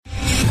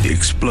The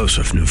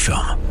explosive new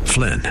film,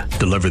 Flynn,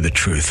 deliver the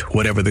truth,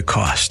 whatever the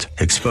cost,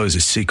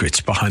 exposes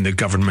secrets behind the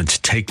government's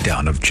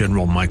takedown of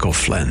General Michael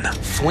Flynn.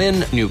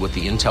 Flynn knew what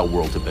the intel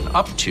world had been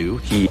up to.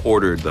 He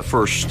ordered the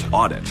first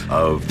audit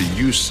of the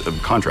use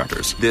of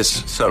contractors.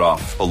 This set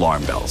off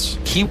alarm bells.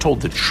 He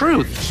told the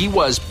truth. He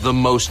was the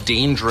most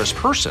dangerous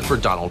person for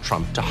Donald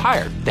Trump to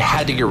hire. They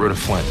had to get rid of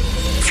Flynn.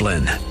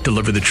 Flynn,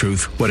 deliver the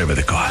truth, whatever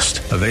the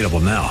cost. Available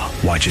now.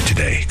 Watch it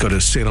today. Go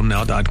to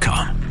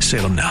salemnow.com.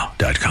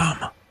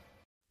 salemnow.com.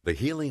 The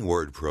Healing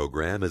Word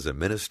program is a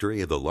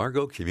ministry of the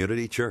Largo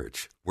Community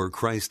Church, where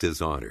Christ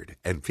is honored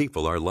and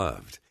people are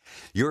loved.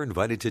 You're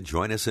invited to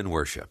join us in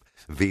worship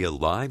via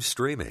live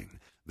streaming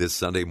this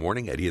Sunday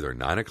morning at either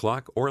 9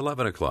 o'clock or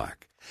 11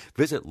 o'clock.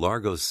 Visit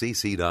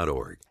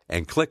largocc.org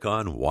and click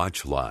on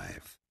Watch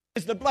Live.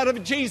 It's the blood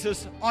of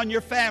Jesus on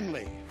your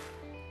family,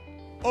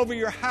 over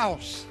your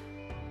house.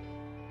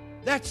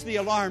 That's the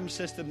alarm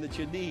system that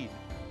you need.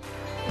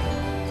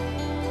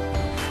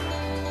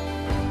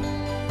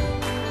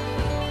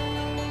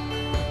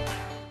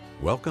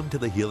 Welcome to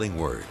the Healing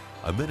Word,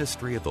 a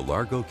ministry of the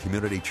Largo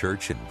Community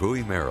Church in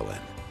Bowie, Maryland.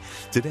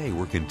 Today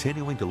we're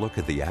continuing to look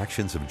at the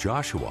actions of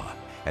Joshua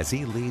as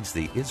he leads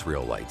the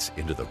Israelites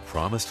into the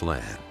Promised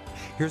Land.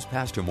 Here's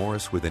Pastor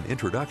Morris with an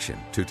introduction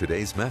to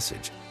today's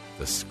message,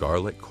 The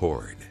Scarlet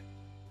Cord.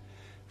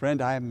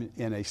 Friend, I'm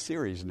in a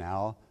series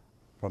now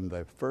from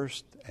the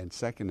first and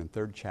second and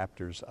third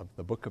chapters of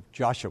the book of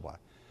Joshua,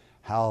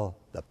 how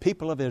the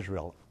people of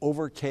Israel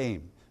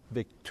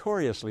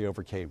victoriously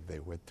overcame. They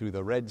went through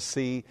the Red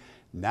Sea.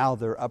 Now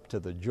they're up to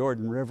the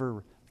Jordan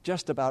River,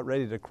 just about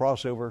ready to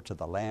cross over to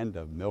the land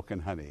of milk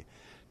and honey.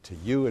 To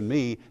you and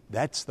me,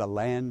 that's the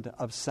land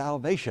of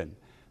salvation,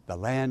 the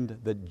land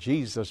that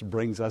Jesus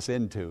brings us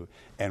into.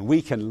 And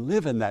we can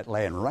live in that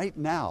land right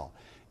now.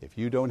 If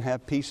you don't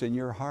have peace in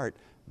your heart,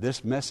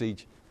 this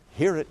message,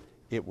 hear it.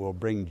 It will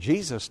bring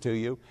Jesus to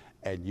you,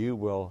 and you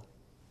will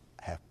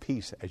have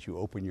peace as you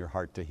open your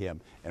heart to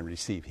Him and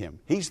receive Him.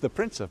 He's the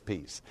Prince of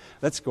Peace.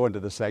 Let's go into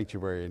the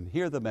sanctuary and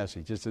hear the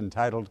message. It's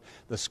entitled,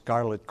 The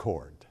Scarlet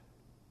Cord.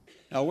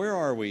 Now, where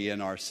are we in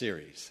our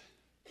series?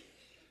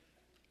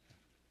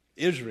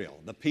 Israel,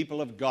 the people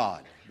of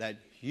God, that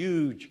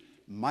huge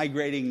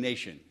migrating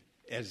nation,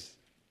 is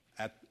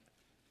at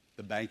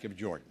the bank of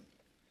Jordan.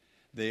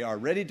 They are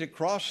ready to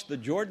cross the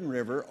Jordan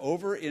River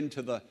over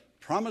into the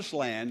Promised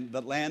Land,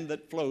 the land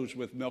that flows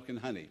with milk and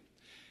honey.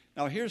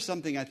 Now, here's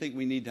something I think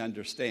we need to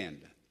understand.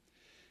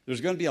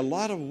 There's going to be a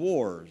lot of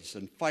wars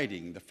and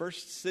fighting. The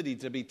first city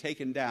to be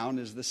taken down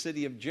is the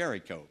city of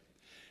Jericho.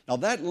 Now,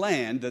 that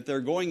land that they're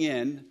going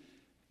in,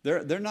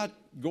 they're not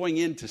going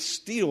in to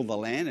steal the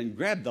land and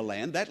grab the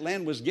land. That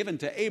land was given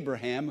to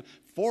Abraham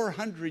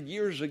 400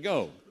 years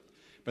ago.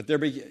 But there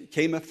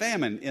became a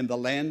famine in the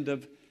land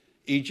of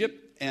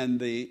Egypt, and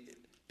the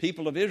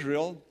people of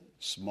Israel,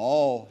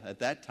 small at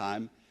that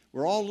time,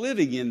 were all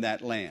living in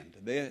that land.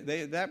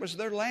 That was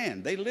their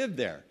land. They lived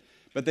there.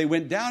 But they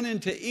went down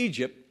into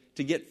Egypt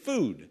to get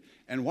food.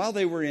 And while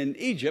they were in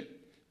Egypt,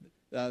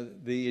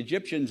 the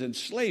Egyptians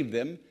enslaved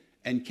them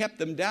and kept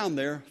them down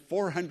there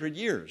 400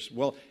 years.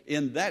 Well,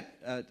 in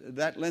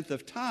that length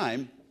of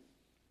time,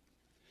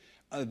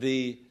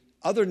 the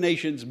other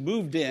nations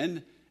moved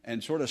in,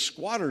 and sort of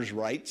squatters'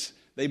 rights,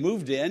 they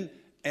moved in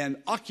and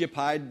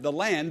occupied the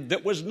land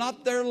that was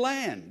not their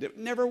land. It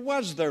never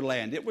was their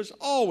land. It was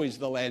always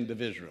the land of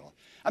Israel.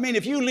 I mean,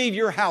 if you leave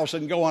your house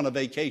and go on a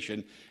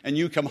vacation and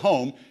you come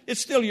home,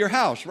 it's still your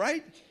house,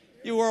 right?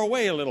 You were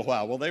away a little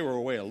while. Well, they were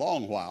away a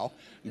long while,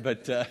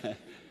 but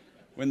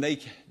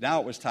now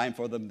it was time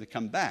for them to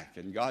come back.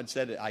 And God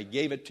said, I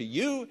gave it to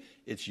you.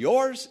 It's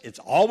yours. It's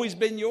always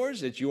been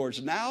yours. It's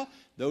yours now.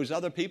 Those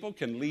other people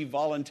can leave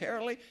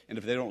voluntarily, and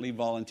if they don't leave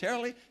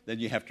voluntarily, then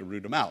you have to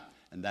root them out.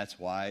 And that's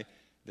why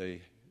the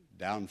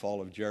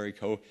downfall of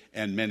Jericho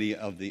and many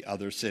of the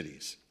other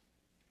cities.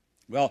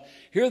 Well,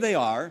 here they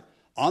are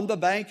on the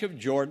bank of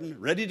Jordan,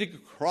 ready to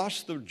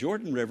cross the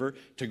Jordan River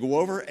to go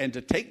over and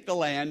to take the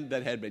land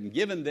that had been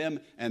given them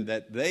and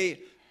that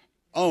they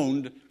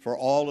owned for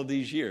all of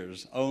these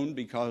years, owned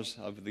because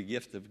of the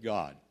gift of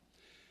God.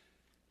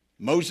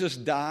 Moses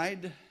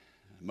died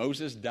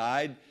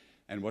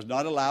and was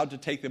not allowed to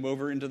take them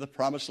over into the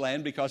Promised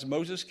Land because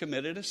Moses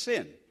committed a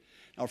sin.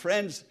 Now,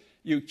 friends,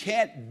 you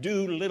can't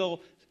do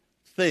little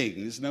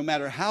things, no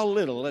matter how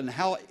little and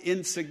how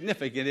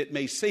insignificant it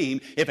may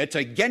seem. If it's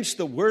against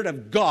the Word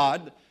of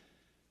God,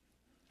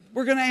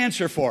 we're going to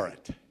answer for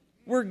it.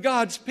 We're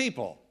God's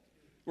people.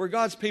 We're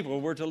God's people.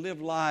 We're to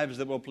live lives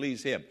that will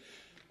please Him.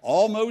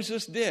 All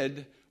Moses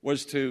did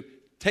was to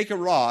take a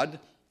rod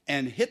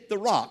and hit the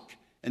rock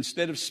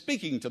instead of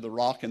speaking to the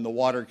rock and the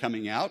water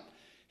coming out.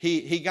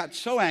 He got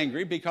so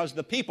angry because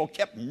the people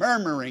kept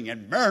murmuring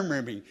and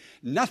murmuring.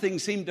 Nothing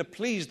seemed to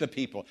please the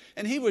people.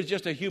 And he was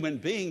just a human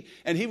being,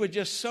 and he was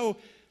just so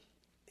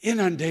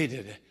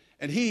inundated.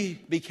 And he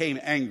became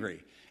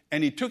angry.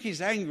 And he took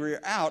his anger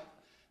out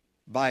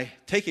by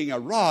taking a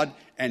rod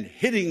and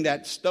hitting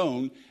that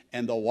stone,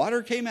 and the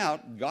water came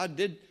out. God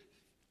did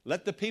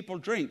let the people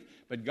drink.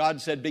 But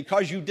God said,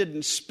 because you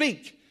didn't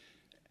speak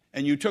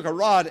and you took a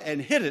rod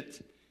and hit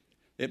it,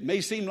 it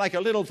may seem like a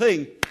little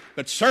thing,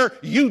 but sir,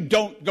 you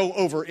don't go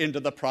over into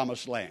the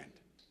promised land.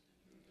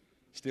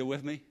 Still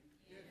with me?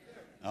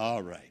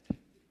 All right.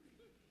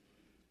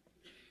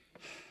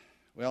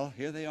 Well,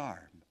 here they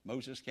are.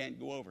 Moses can't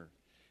go over.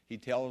 He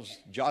tells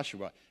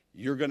Joshua,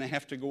 you're going to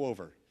have to go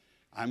over.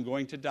 I'm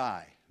going to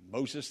die.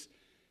 Moses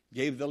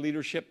gave the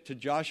leadership to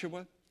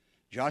Joshua.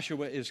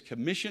 Joshua is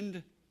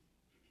commissioned.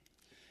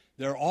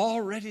 They're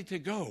all ready to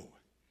go.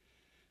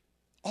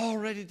 All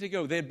ready to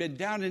go. They had been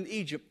down in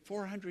Egypt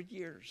 400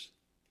 years.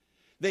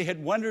 They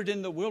had wandered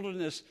in the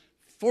wilderness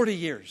 40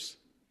 years.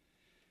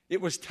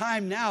 It was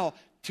time now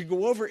to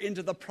go over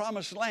into the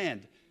promised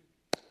land.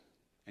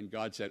 And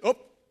God said,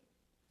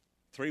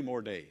 3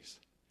 more days.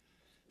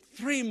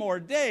 3 more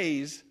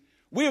days?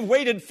 We have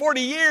waited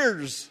 40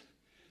 years.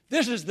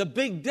 This is the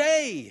big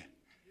day.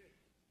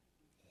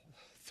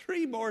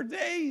 3 more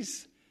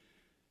days.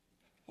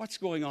 What's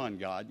going on,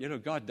 God? You know,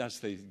 God does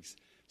things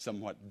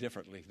somewhat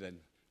differently than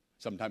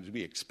sometimes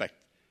we expect.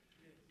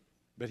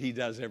 But he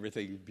does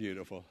everything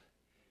beautiful,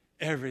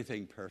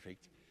 everything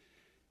perfect.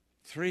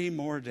 3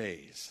 more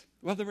days.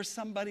 Well, there was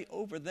somebody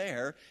over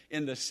there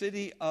in the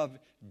city of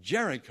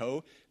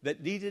Jericho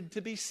that needed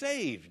to be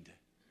saved.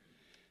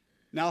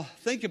 Now,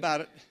 think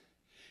about it.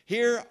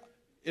 Here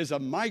is a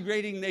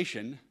migrating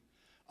nation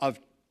of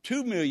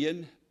 2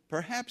 million,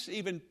 perhaps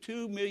even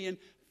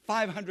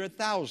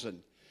 2,500,000.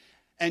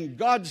 And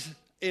God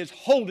is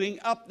holding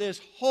up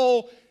this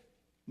whole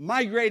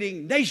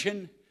migrating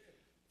nation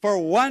for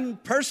one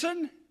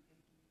person?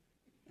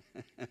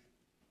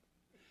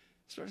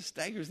 Sort of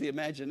staggers the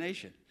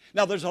imagination.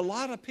 Now, there's a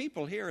lot of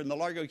people here in the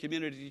Largo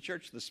Community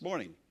Church this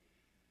morning,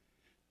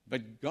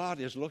 but God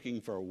is looking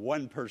for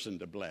one person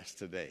to bless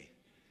today,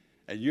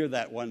 and you're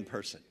that one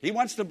person. He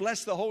wants to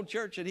bless the whole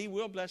church, and he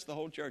will bless the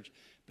whole church,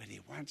 but he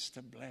wants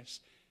to bless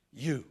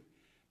you,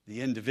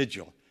 the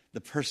individual,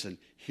 the person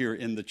here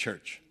in the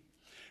church.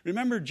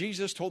 Remember,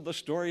 Jesus told the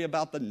story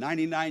about the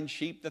 99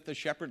 sheep that the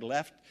shepherd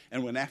left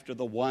and went after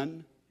the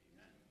one?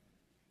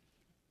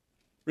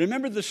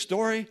 Remember the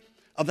story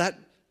of that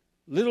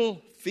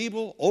little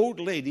feeble old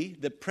lady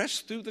that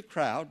pressed through the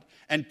crowd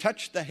and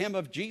touched the hem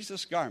of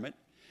Jesus' garment,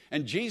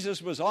 and Jesus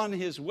was on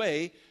his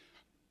way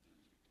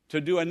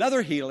to do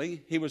another healing.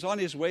 He was on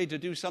his way to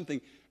do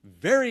something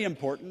very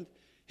important.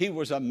 He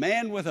was a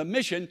man with a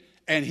mission,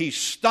 and he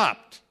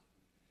stopped.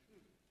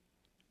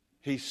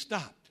 He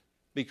stopped.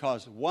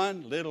 Because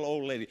one little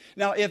old lady.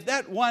 Now, if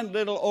that one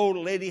little old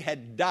lady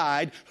had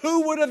died,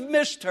 who would have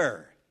missed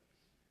her?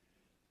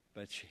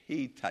 But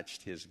he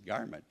touched his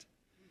garment.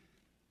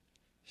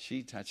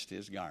 She touched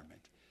his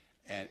garment.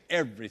 And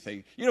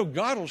everything. You know,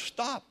 God will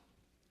stop.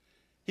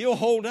 He'll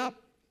hold up.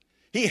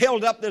 He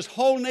held up this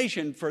whole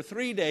nation for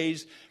 3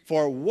 days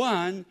for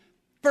one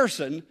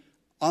person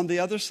on the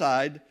other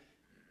side.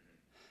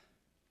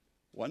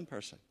 One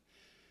person.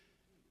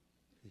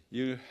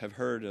 You have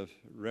heard of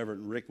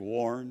Reverend Rick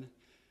Warren.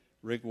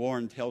 Rick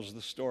Warren tells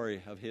the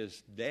story of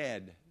his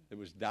dad that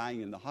was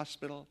dying in the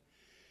hospital.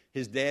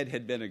 His dad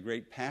had been a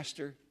great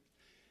pastor,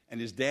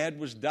 and his dad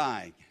was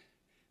dying.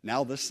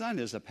 Now the son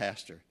is a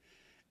pastor,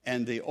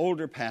 and the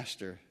older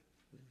pastor,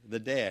 the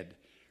dad,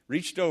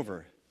 reached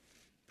over,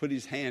 put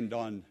his hand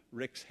on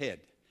Rick's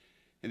head,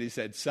 and he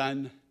said,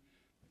 "Son,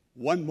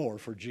 one more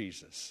for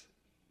Jesus.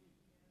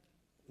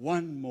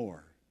 One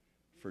more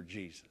for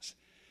Jesus."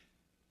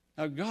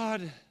 Now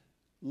God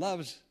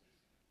loves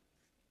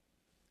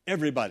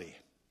everybody.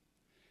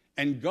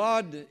 And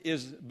listen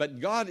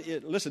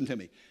to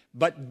me,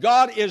 but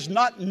God is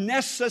not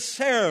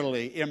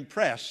necessarily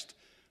impressed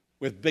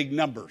with big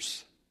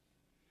numbers.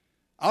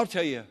 I'll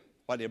tell you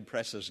what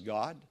impresses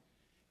God.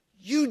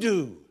 You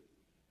do.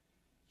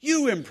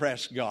 You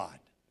impress God.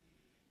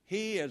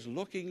 He is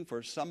looking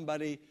for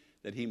somebody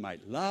that he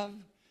might love,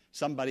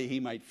 somebody he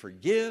might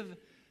forgive,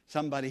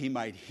 somebody he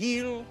might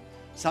heal,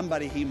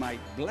 somebody he might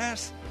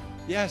bless.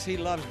 Yes, he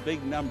loves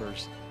big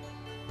numbers,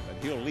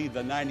 but he'll leave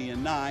the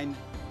 99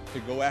 to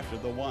go after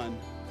the one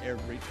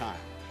every time.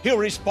 He'll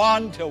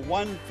respond to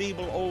one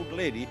feeble old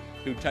lady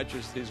who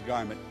touches his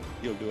garment.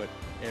 He'll do it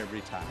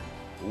every time.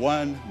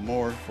 One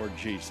more for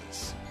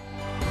Jesus.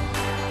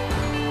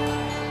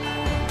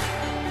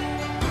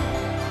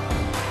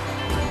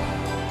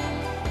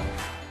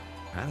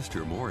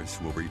 Pastor Morris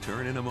will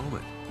return in a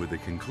moment with the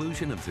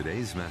conclusion of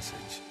today's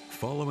message,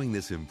 following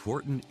this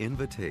important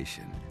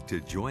invitation to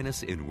join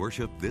us in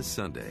worship this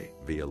Sunday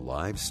via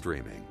live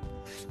streaming.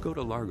 Go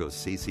to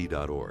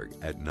largocc.org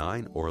at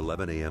 9 or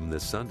 11 a.m.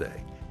 this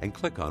Sunday and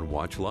click on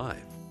Watch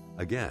Live.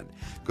 Again,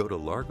 go to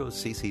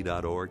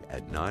largocc.org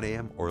at 9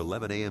 a.m. or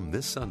 11 a.m.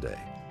 this Sunday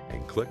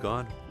and click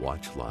on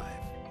Watch Live.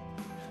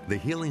 The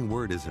Healing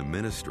Word is a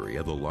ministry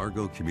of the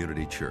Largo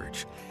Community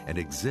Church and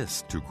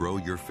exists to grow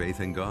your faith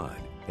in God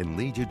and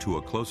lead you to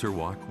a closer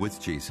walk with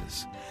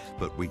Jesus.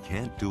 But we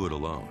can't do it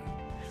alone.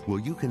 Will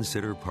you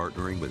consider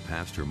partnering with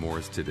Pastor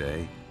Morris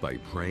today by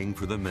praying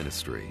for the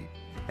ministry?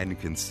 And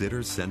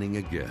consider sending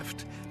a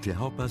gift to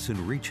help us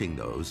in reaching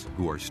those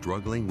who are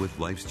struggling with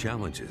life's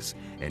challenges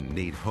and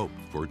need hope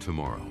for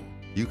tomorrow.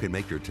 You can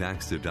make your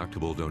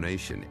tax-deductible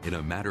donation in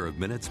a matter of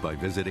minutes by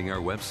visiting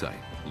our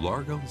website,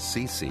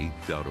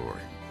 largocc.org.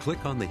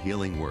 Click on the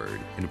Healing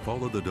Word and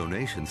follow the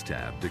Donations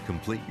tab to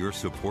complete your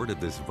support of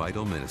this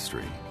vital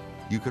ministry.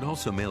 You can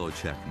also mail a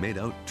check made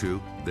out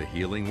to The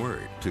Healing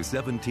Word to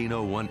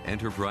 1701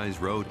 Enterprise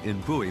Road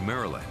in Bowie,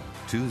 Maryland,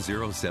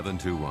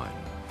 20721.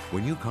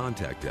 When you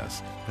contact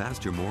us,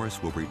 Pastor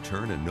Morris will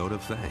return a note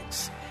of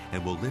thanks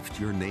and will lift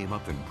your name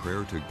up in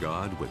prayer to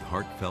God with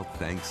heartfelt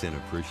thanks and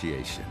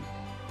appreciation.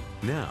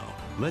 Now,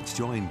 let's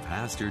join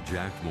Pastor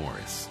Jack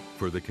Morris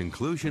for the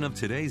conclusion of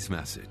today's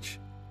message.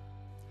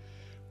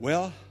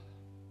 Well,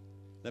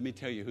 let me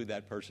tell you who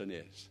that person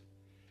is.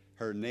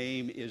 Her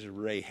name is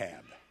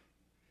Rahab.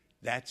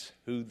 That's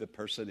who the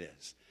person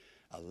is.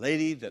 A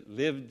lady that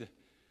lived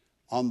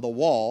on the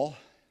wall.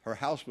 Her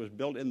house was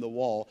built in the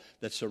wall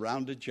that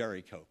surrounded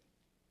Jericho.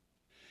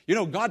 You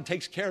know, God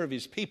takes care of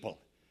his people,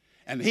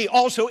 and he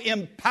also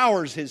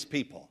empowers his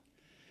people.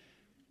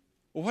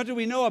 Well, what do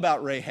we know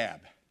about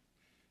Rahab?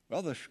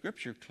 Well, the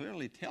scripture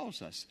clearly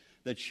tells us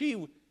that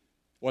she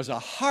was a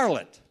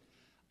harlot,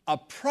 a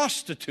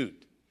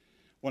prostitute.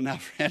 Well, now,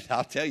 friend,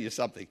 I'll tell you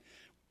something.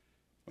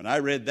 When I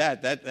read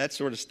that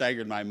sort of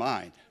staggered my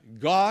mind.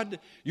 God,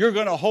 you're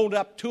going to hold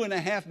up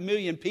 2.5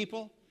 million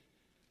people?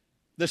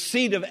 The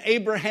seed of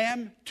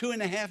Abraham,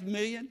 2.5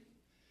 million?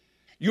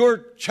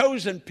 Your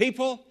chosen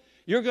people,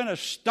 you're going to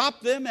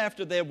stop them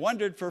after they've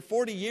wandered for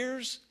 40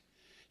 years?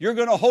 You're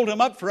going to hold them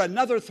up for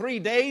another 3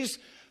 days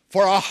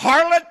for a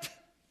harlot?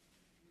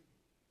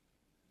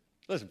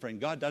 Listen, friend,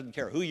 God doesn't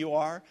care who you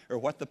are or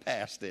what the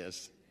past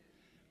is.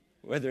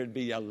 Whether it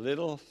be a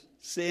little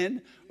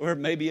sin or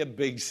maybe a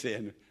big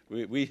sin.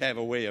 We have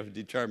a way of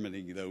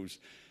determining those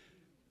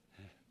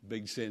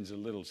big sins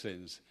and little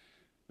sins.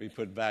 We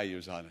put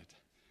values on it.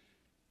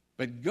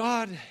 But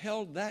God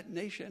held that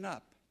nation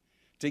up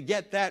to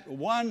get that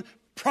one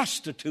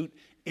prostitute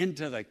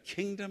into the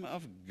kingdom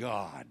of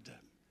God.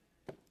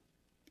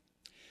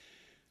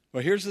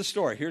 Well, here's the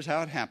story. Here's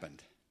how it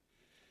happened.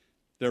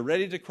 They're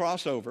ready to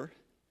cross over.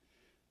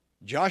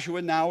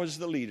 Joshua now is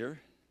the leader.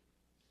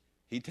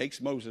 He takes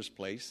Moses'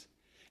 place.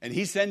 And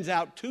he sends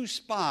out 2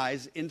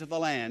 spies into the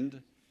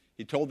land.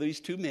 He told these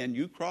 2 men,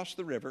 you cross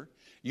the river.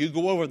 You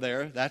go over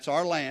there. That's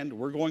our land.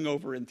 We're going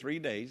over in 3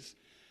 days.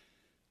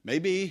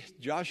 Maybe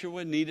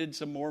Joshua needed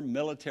some more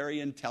military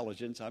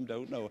intelligence. I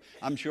don't know.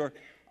 I'm sure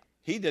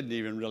he didn't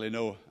even really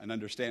know and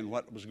understand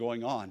what was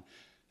going on.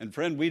 And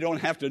friend, we don't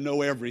have to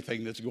know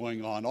everything that's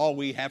going on. All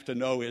we have to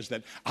know is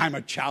that I'm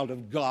a child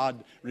of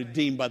God,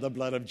 redeemed by the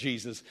blood of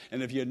Jesus.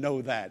 And if you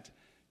know that,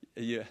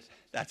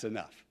 that's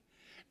enough.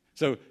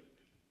 So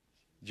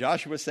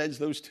Joshua sends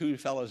those 2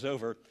 fellows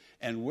over.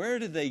 And where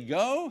did they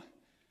go?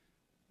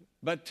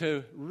 But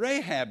to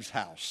Rahab's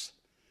house,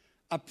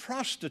 a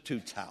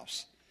prostitute's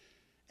house.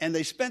 And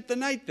they spent the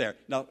night there.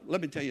 Now,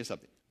 let me tell you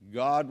something.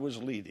 God was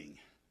leading.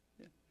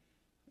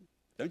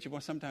 Don't you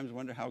sometimes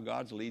wonder how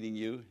God's leading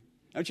you?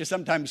 Don't you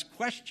sometimes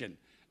question,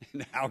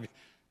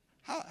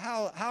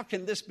 how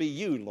can this be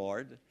you,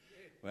 Lord?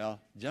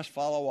 Well, just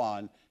follow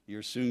on.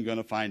 You're soon going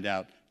to find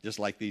out, just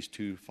like these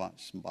 2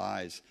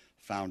 spies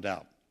found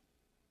out.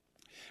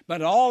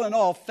 But all in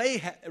all,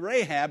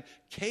 Rahab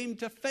came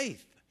to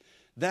faith.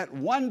 That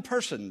one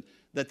person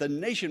that the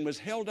nation was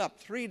held up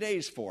 3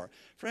 days for.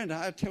 Friend,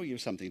 I'll tell you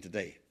something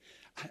today.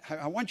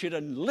 I want you to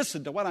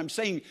listen to what I'm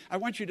saying. I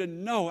want you to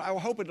know, I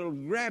hope it'll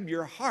grab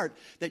your heart,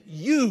 that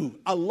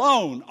you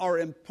alone are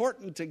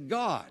important to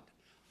God.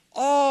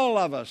 All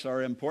of us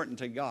are important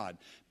to God.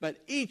 But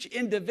each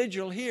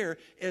individual here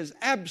is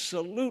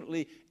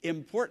absolutely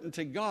important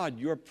to God.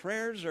 Your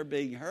prayers are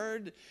being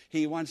heard.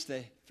 He wants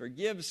to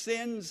forgive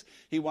sins.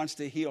 He wants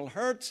to heal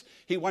hurts.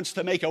 He wants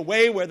to make a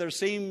way where there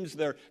seems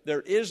there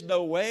is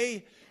no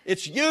way.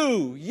 It's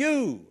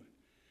you.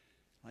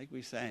 Like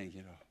we sang,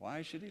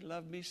 why should he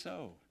love me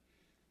so?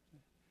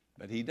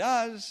 But he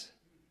does.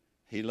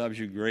 He loves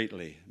you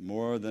greatly,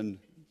 more than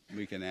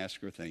we can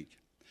ask or think.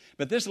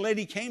 But this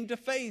lady came to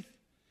faith.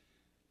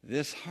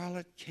 This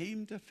harlot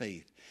came to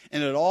faith.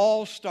 And it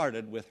all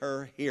started with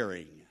her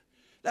hearing.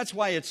 That's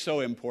why it's so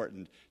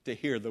important to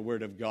hear the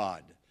word of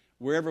God.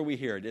 Wherever we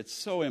hear it, it's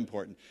so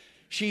important.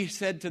 She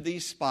said to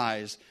these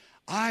spies,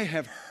 I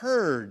have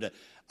heard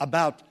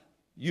about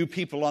you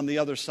people on the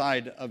other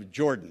side of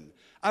Jordan.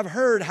 I've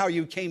heard how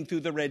you came through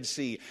the Red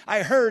Sea.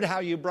 I heard how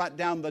you brought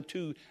down the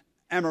 2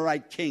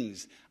 Amorite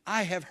kings.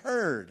 I have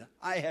heard.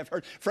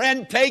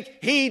 Friend,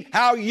 take heed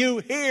how you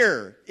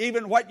hear.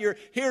 Even what you're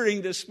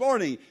hearing this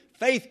morning.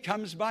 Faith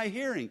comes by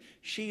hearing.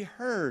 She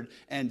heard,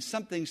 and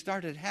something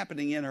started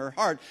happening in her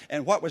heart.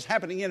 And what was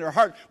happening in her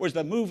heart was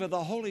the move of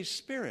the Holy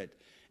Spirit.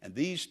 And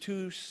these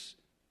 2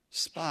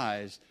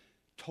 spies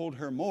told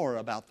her more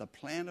about the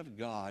plan of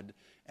God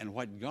and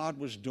what God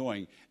was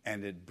doing.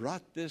 And it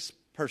brought this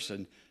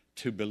person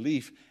to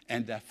belief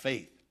and to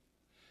faith.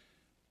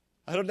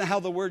 I don't know how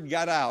the word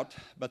got out,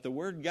 but the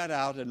word got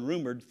out and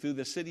rumored through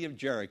the city of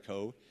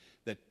Jericho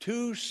that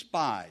 2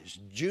 spies,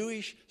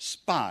 Jewish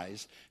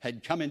spies,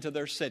 had come into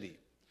their city.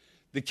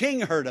 The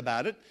king heard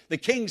about it. The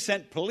king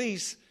sent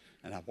police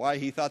And why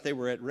he thought they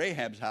were at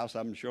Rahab's house,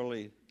 I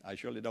surely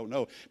don't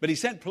know. But he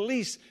sent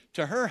police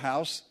to her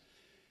house.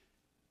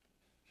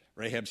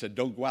 Rahab said,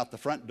 don't go out the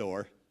front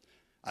door.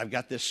 I've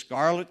got this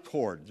scarlet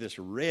cord, this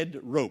red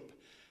rope.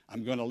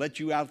 I'm going to let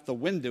you out the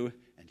window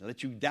and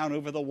let you down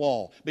over the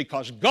wall,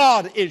 because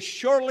God is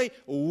surely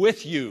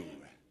with you.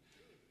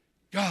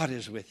 God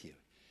is with you.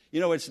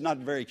 You know, it's not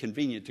very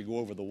convenient to go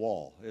over the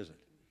wall, is it?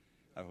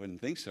 I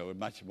wouldn't think so. It's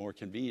much more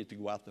convenient to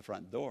go out the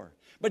front door.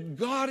 But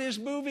God is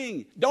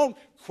moving. Don't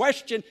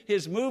question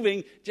his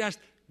moving. Just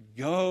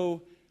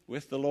go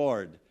with the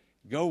Lord.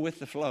 Go with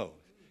the flow.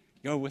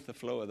 Go with the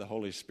flow of the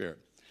Holy Spirit.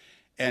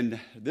 And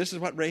this is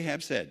what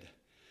Rahab said.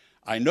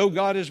 I know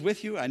God is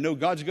with you. I know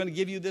God's going to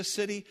give you this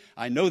city.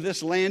 I know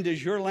this land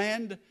is your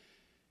land.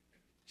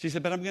 She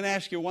said, but I'm going to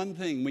ask you one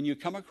thing. When you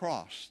come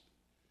across,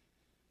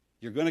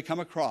 you're going to come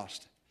across,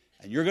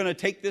 and you're going to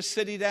take this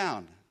city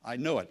down. I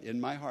know it in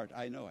my heart.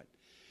 I know it.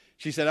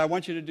 She said, I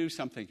want you to do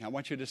something. I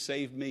want you to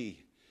save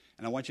me,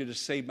 and I want you to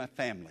save my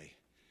family.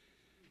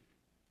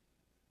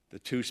 The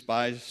two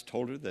spies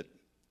told her that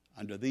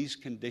under these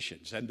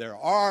conditions, and there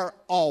are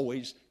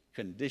always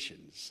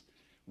conditions,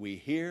 we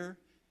hear,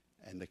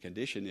 and the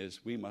condition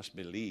is we must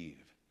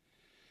believe.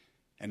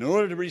 And in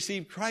order to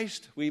receive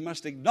Christ, we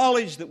must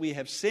acknowledge that we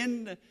have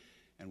sinned,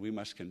 and we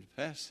must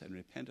confess and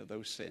repent of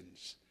those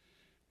sins.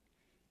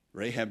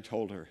 Rahab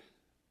told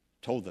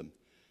them,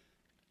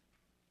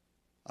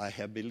 I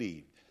have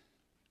believed.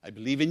 I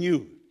believe in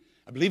you.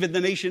 I believe in the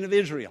nation of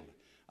Israel.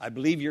 I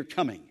believe you're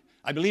coming.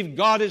 I believe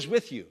God is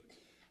with you.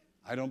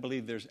 I don't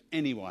believe there's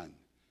anyone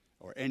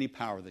or any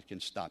power that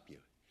can stop you.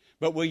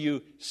 But will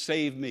you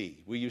save me?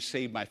 Will you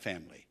save my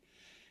family?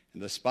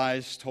 And the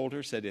spies told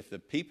her, said, if the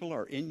people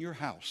are in your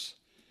house,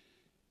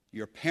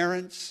 your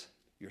parents,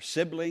 your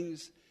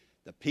siblings,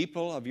 the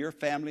people of your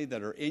family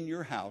that are in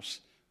your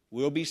house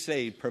will be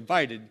saved,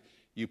 provided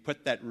you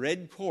put that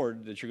red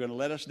cord that you're going to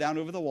let us down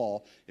over the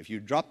wall. If you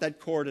drop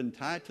that cord and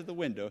tie it to the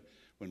window,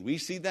 when we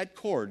see that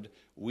cord,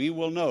 we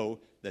will know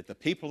that the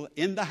people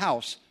in the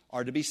house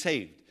are to be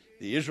saved.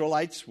 The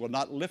Israelites will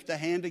not lift a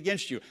hand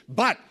against you.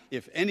 But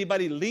if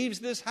anybody leaves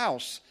this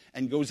house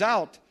and goes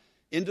out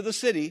into the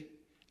city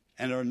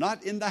and are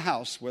not in the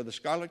house where the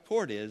scarlet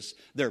cord is,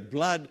 their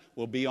blood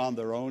will be on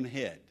their own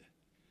head.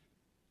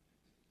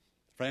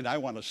 Friend, I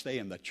want to stay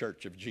in the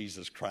church of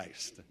Jesus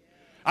Christ.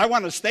 I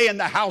want to stay in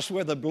the house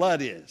where the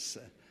blood is.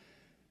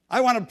 I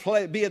want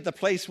to be at the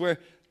place where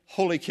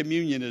Holy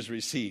Communion is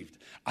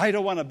received. I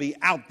don't want to be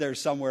out there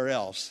somewhere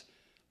else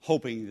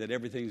hoping that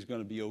everything's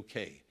going to be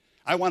okay.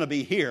 I want to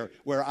be here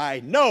where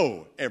I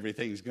know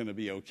everything's going to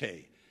be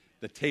okay.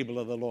 The table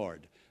of the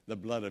Lord, the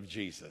blood of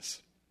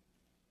Jesus.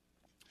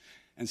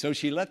 And so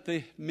she let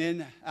the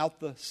men out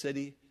the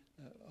city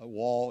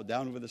wall,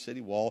 down over the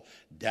city wall,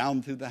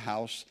 down through the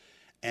house,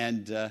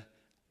 and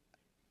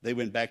they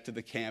went back to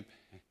the camp.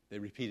 They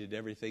repeated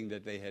everything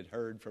that they had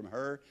heard from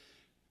her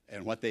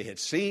and what they had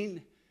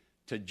seen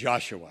to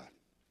Joshua.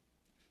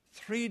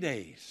 3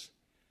 days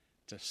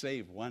to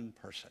save one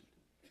person.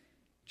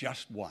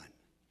 Just one.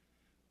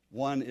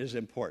 One is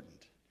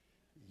important.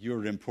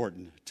 You're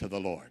important to the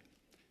Lord.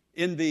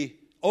 In the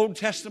Old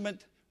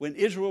Testament, when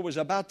Israel was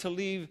about to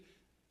leave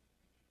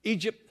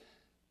Egypt,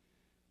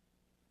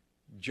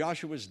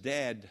 Joshua's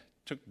dad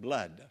took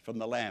blood from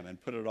the lamb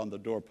and put it on the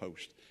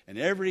doorpost. And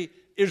every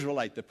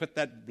Israelite that put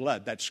that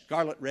blood, that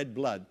scarlet red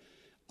blood,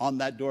 on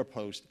that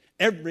doorpost,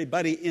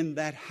 everybody in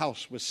that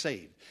house was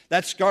saved.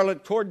 That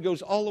scarlet cord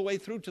goes all the way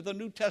through to the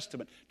New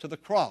Testament, to the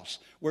cross,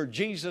 where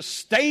Jesus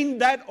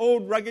stained that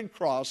old rugged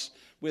cross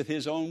with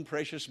his own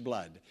precious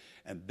blood.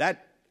 And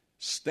that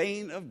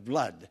stain of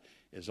blood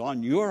is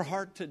on your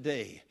heart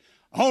today.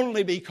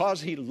 Only because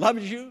he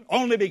loves you,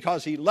 only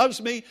because he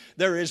loves me.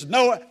 There is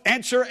no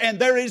answer and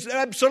there is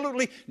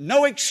absolutely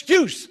no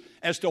excuse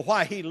as to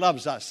why he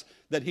loves us,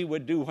 that he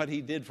would do what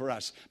he did for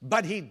us.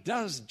 But he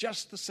does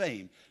just the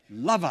same.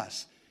 Love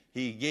us.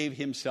 He gave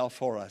himself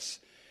for us.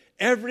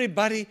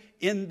 Everybody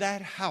in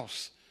that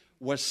house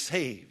was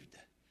saved.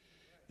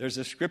 There's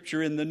a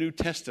scripture in the New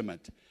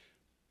Testament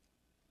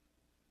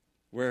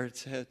where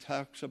it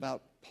talks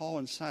about Paul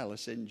and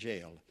Silas in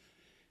jail.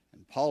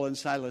 And Paul and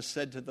Silas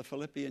said to the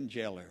Philippian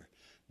jailer,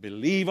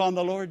 believe on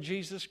the Lord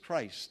Jesus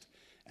Christ,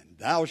 and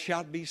thou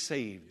shalt be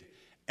saved,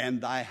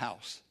 and thy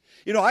house.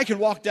 You know, I can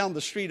walk down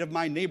the street of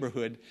my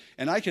neighborhood,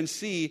 and I can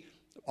see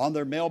on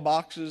their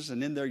mailboxes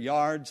and in their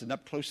yards and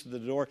up close to the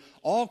door,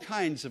 all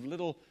kinds of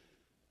little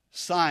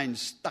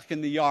signs stuck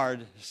in the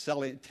yard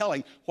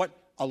telling what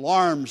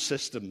alarm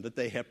system that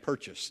they have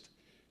purchased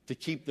to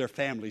keep their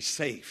family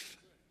safe.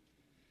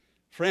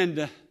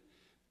 Friend,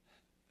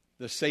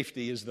 the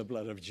safety is the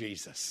blood of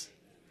Jesus.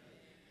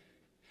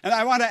 And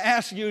I want to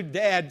ask you,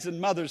 dads and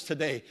mothers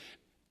today,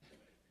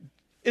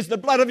 is the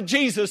blood of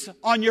Jesus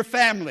on your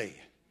family,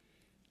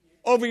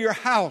 over your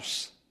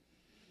house?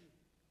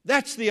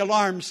 That's the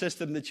alarm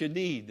system that you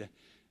need.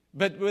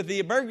 But when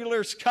the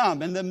burglars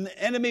come, and the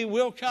enemy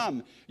will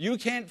come, you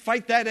can't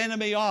fight that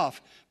enemy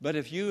off. But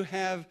if you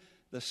have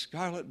the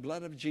scarlet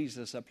blood of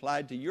Jesus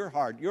applied to your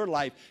heart, your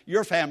life,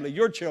 your family,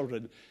 your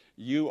children,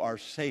 you are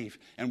safe.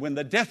 And when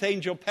the death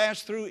angel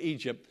passed through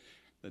Egypt,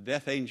 the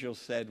death angel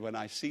said, when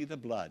I see the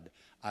blood,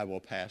 I will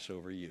pass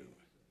over you.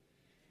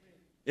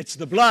 It's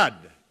the blood.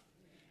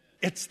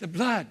 It's the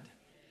blood.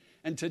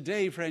 And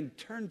today, friend,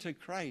 turn to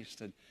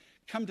Christ and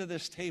come to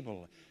this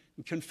table,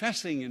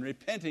 confessing and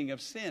repenting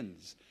of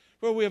sins.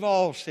 For we have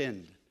all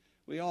sinned.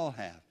 We all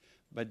have.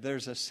 But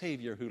there's a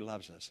Savior who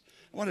loves us.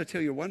 I want to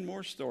tell you one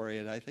more story,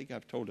 and I think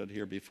I've told it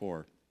here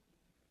before.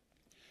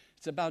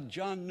 It's about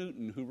John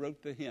Newton, who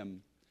wrote the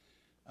hymn,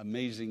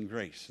 Amazing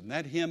Grace. And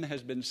that hymn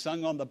has been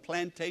sung on the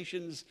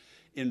plantations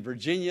in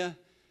Virginia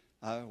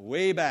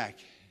way back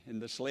in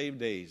the slave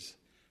days.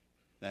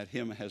 That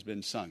hymn has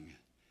been sung.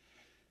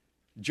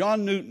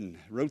 John Newton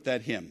wrote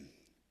that hymn.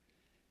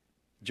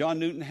 John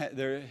Newton,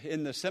 they're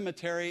in the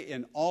cemetery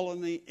in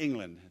Alney,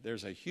 England.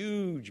 There's a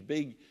huge,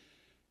 big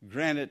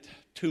granite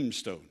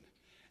tombstone.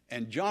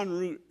 And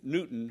John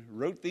Newton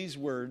wrote these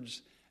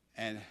words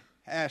and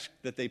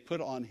asked that they put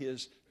on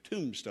his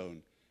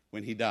tombstone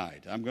when he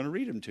died. I'm going to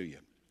read them to you.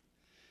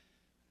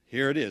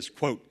 Here it is,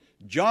 quote,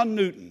 John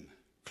Newton,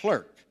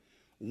 clerk,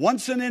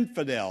 once an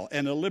infidel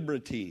and a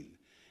libertine,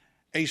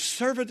 a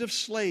servant of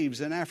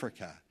slaves in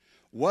Africa,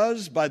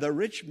 was by the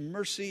rich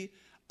mercy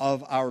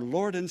of our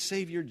Lord and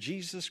Savior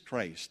Jesus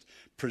Christ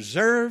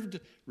preserved,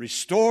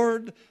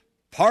 restored,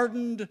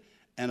 pardoned,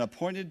 and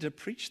appointed to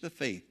preach the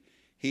faith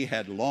he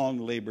had long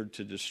labored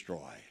to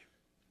destroy.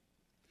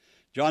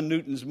 John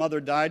Newton's mother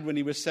died when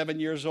he was 7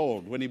 years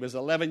old. When he was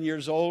 11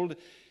 years old,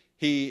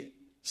 he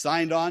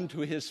signed on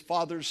to his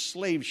father's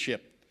slave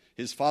ship.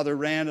 His father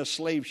ran a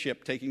slave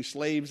ship taking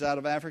slaves out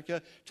of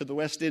Africa to the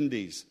West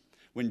Indies.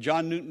 When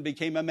John Newton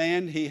became a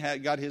man, he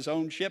got his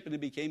own ship and he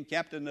became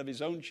captain of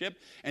his own ship,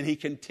 and he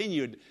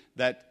continued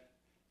that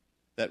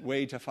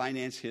way to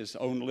finance his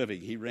own living.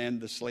 He ran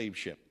the slave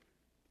ship.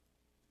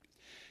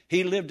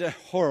 He lived a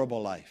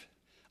horrible life,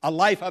 a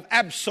life of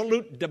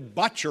absolute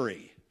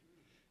debauchery.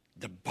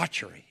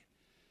 Debauchery.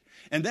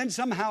 And then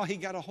somehow he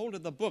got a hold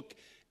of the book,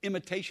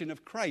 Imitation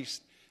of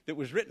Christ, that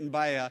was written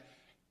by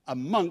a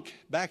monk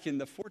back in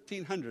the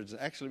 1400s.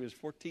 Actually, it was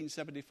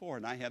 1474,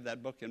 and I have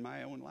that book in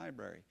my own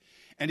library.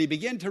 And he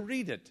began to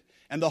read it,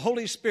 and the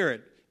Holy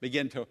Spirit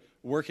began to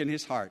work in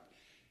his heart.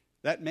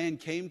 That man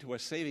came to a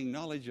saving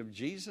knowledge of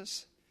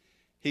Jesus.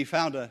 He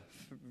found a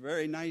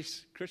very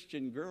nice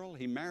Christian girl.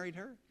 He married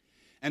her.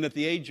 And at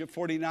the age of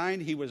 49,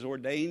 he was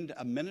ordained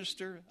a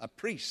minister, a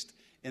priest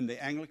in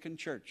the Anglican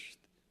Church.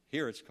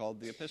 Here it's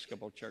called the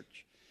Episcopal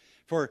Church.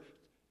 For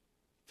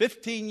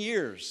 15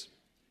 years,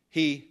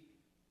 he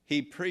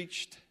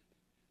preached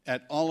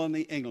at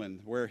Alney,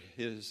 England, where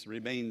his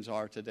remains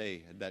are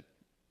today, that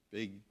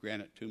big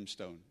granite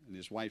tombstone, and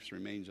his wife's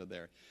remains are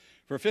there.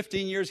 For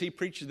 15 years, he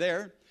preached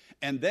there,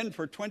 and then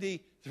for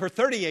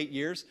 38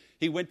 years,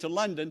 he went to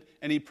London,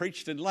 and he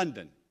preached in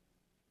London.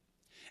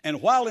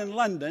 And while in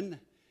London,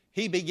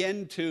 he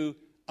began to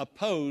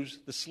oppose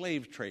the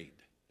slave trade.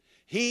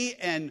 He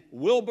and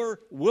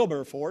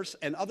Wilberforce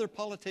and other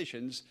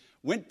politicians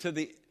went to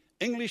the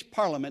English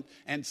Parliament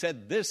and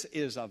said, this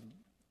is of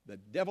the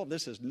devil,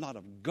 this is not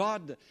of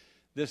God,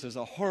 this is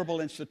a horrible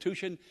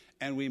institution,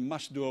 and we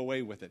must do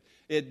away with it.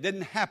 It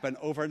didn't happen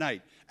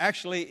overnight.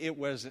 Actually, it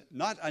was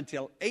not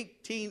until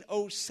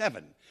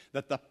 1807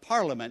 that the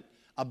Parliament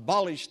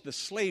abolished the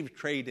slave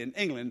trade in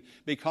England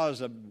because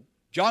of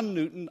John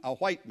Newton, a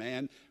white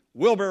man,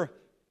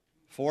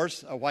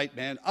 Wilberforce, a white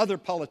man, other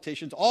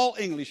politicians, all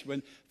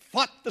Englishmen,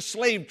 fought the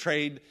slave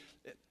trade.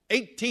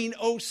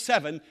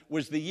 1807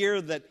 was the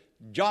year that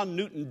John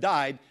Newton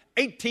died.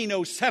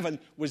 1807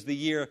 was the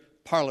year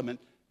Parliament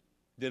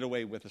did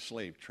away with the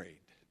slave trade.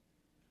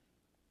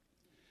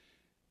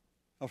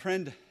 A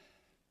friend,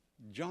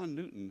 John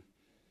Newton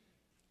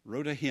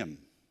wrote a hymn,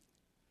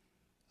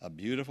 a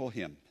beautiful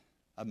hymn,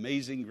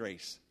 Amazing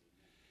Grace.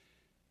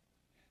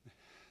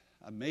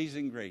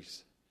 Amazing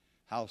grace,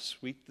 how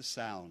sweet the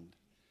sound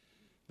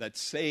that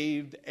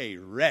saved a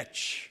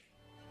wretch.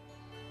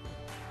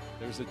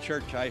 There's a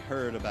church I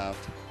heard about,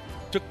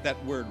 took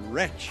that word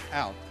wretch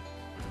out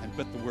and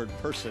put the word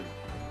person.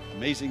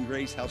 Amazing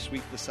grace, how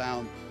sweet the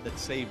sound that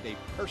saved a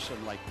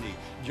person like me.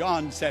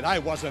 John said, I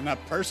wasn't a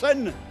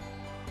person.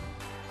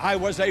 I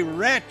was a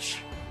wretch.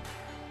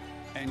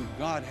 And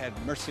God had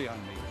mercy on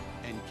me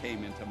and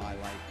came into my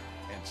life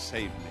and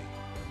saved me.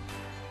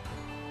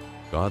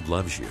 God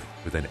loves you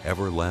with an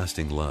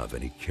everlasting love,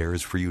 and He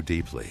cares for you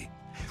deeply.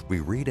 We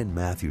read in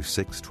Matthew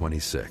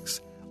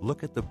 6:26,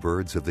 look at the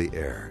birds of the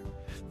air.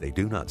 They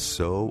do not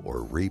sow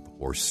or reap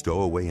or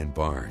stow away in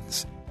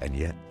barns, and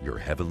yet your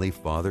heavenly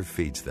Father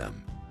feeds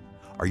them.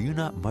 Are you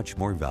not much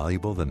more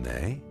valuable than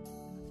they?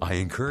 I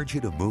encourage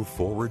you to move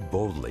forward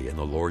boldly in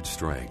the Lord's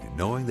strength,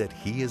 knowing that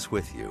He is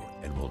with you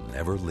and will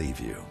never leave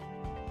you.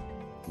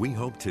 We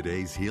hope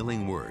today's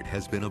healing word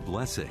has been a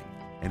blessing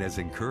and has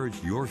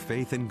encouraged your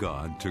faith in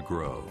God to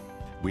grow.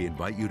 We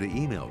invite you to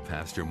email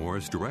Pastor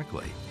Morris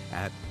directly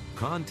at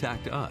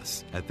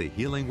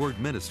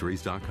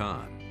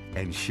contactus@thehealingwordministries.com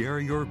and share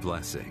your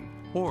blessing,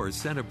 or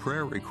send a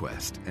prayer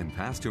request and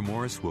Pastor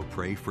Morris will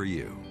pray for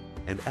you.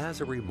 And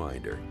as a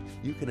reminder,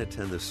 you can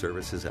attend the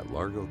services at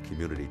Largo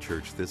Community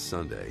Church this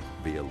Sunday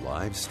via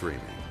live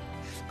streaming.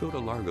 Go to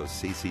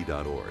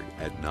largocc.org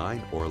at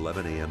 9 or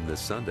 11 a.m.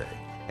 this Sunday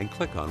and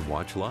click on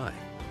Watch Live.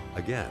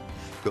 Again,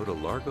 go to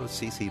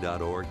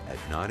largocc.org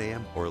at 9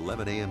 a.m. or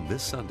 11 a.m.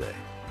 this Sunday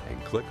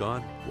and click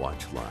on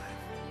Watch Live.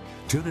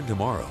 Tune in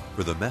tomorrow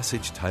for the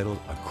message titled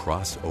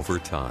Across Over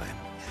Time,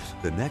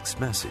 the next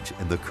message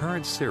in the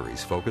current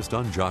series focused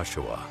on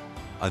Joshua.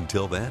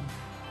 Until then,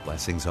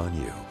 blessings on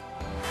you.